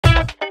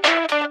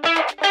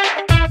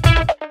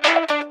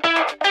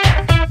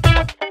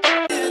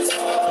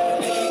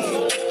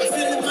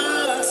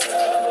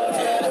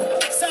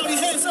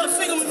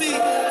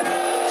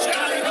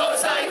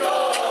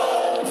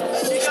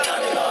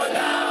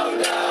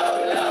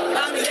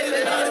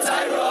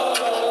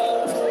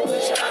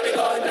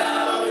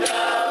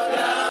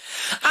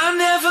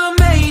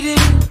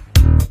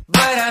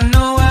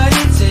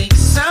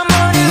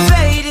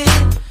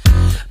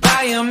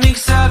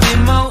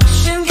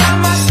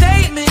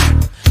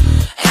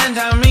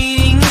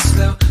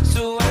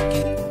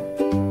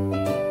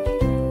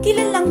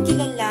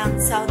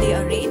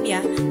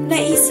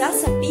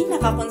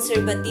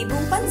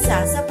pinakakonserbatibong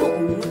bansa sa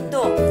buong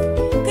mundo.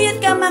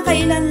 Kaya't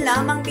kamakailan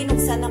lamang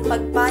binuksan ang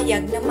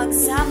pagpayag na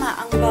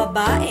magsama ang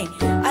babae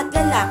at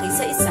lalaki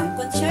sa isang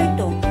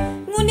konsyerto.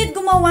 Ngunit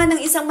gumawa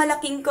ng isang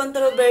malaking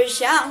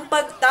kontrobersya ang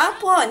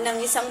pagtapon ng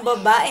isang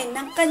babae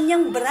ng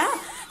kanyang bra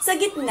sa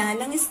gitna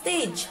ng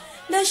stage.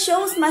 The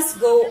shows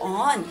must go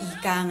on,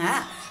 ika nga.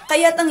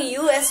 Kaya't ang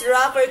US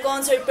rapper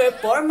concert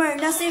performer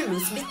na si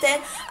Russ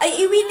Vitale ay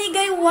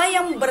iwinigay-way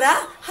ang bra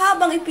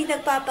habang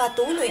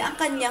ipinagpapatuloy ang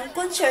kanyang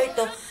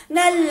konsyerto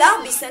na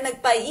labis na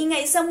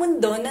nagpaingay sa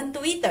mundo ng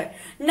Twitter.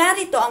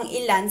 Narito ang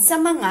ilan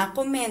sa mga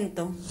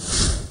komento.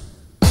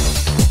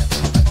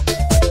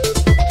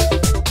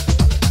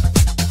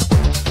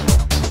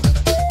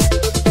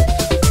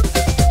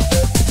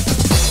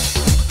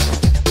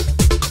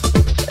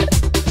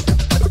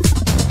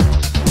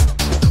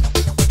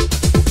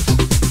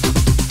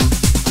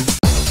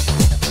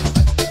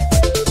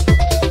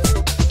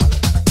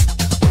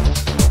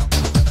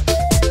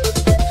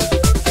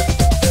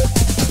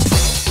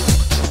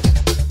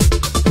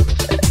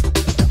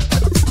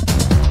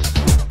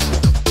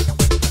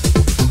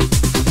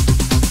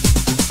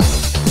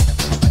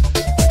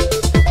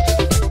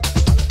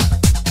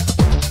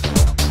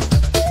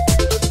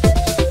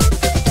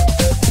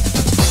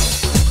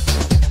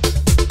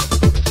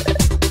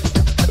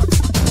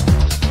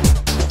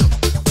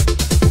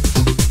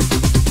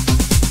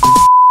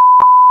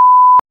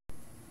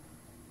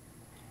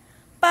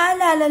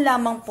 Paalala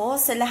lamang po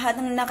sa lahat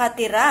ng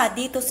nakatira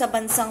dito sa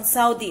bansang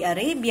Saudi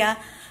Arabia,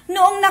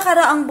 noong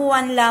nakaraang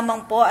buwan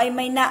lamang po ay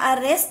may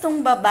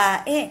naarestong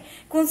babae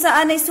kung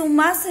saan ay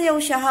sumasayaw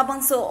siya habang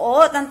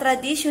suot ang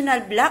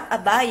traditional black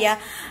abaya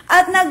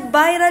at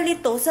nag-viral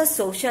ito sa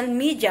social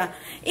media.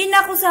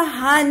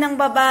 Inakusahan ng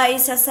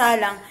babae sa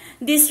salang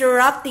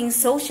disrupting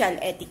social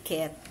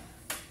etiquette.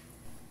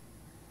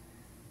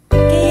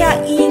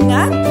 Kaya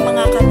ingat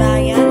mga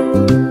kabayan!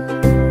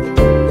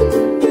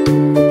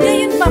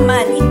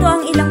 Ito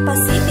ang ilang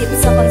pasitip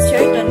sa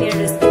konsyerto ni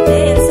Russ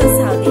Vitale sa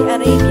Saudi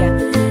Arabia.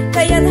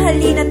 Kaya't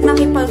halina't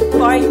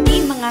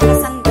makipag-party mga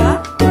kasangga.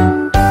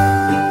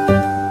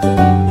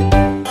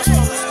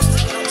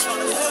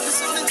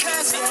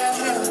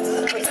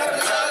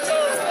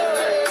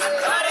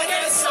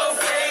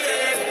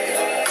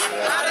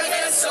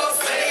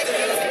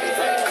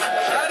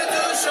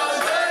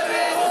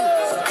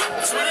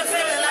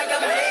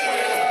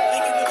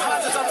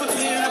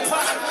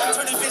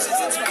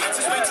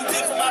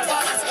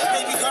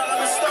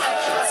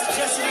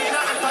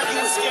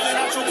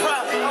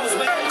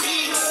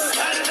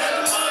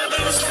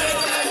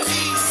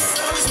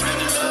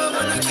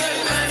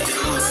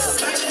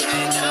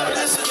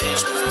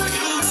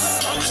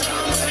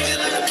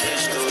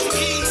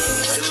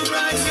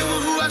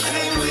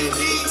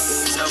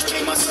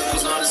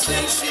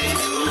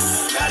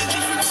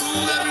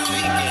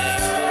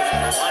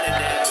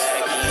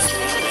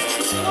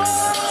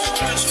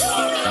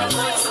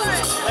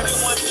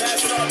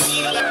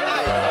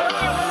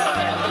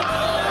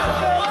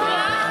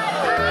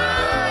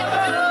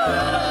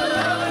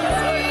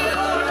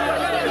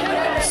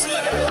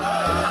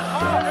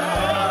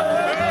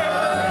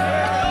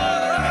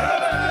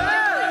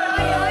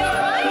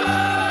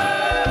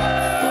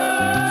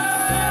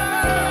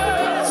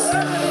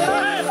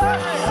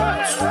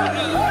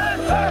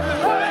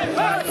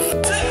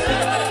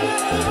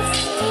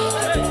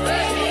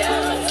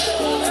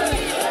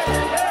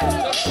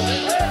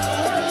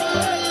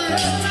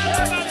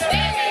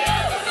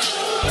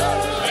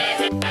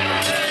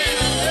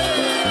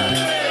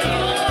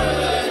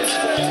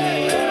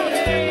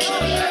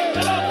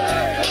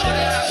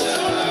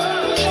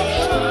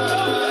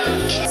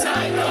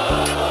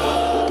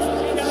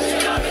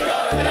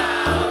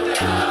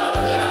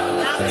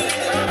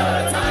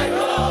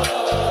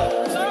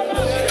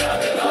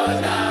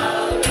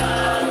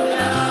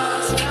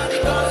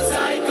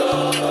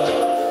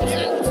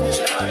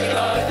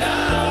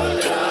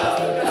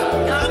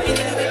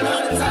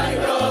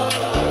 Go.